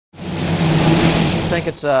think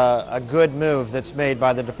it's a good move that's made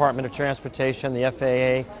by the Department of Transportation, the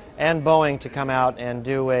FAA, and Boeing to come out and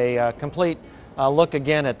do a complete look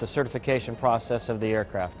again at the certification process of the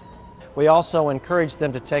aircraft. We also encourage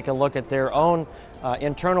them to take a look at their own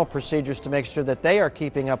internal procedures to make sure that they are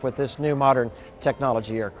keeping up with this new modern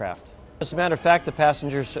technology aircraft. As a matter of fact, the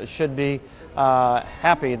passengers should be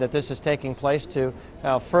happy that this is taking place to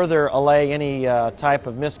further allay any type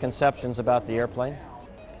of misconceptions about the airplane.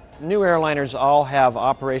 New airliners all have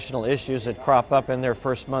operational issues that crop up in their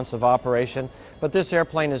first months of operation, but this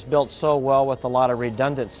airplane is built so well with a lot of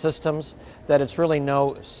redundant systems that it's really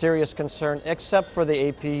no serious concern except for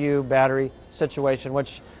the APU battery situation,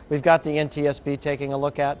 which we've got the NTSB taking a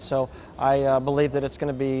look at, so I believe that it's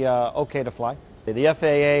going to be okay to fly. The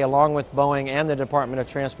FAA, along with Boeing and the Department of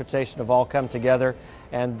Transportation, have all come together,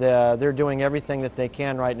 and they're doing everything that they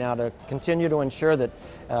can right now to continue to ensure that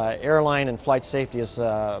airline and flight safety is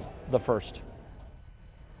the first.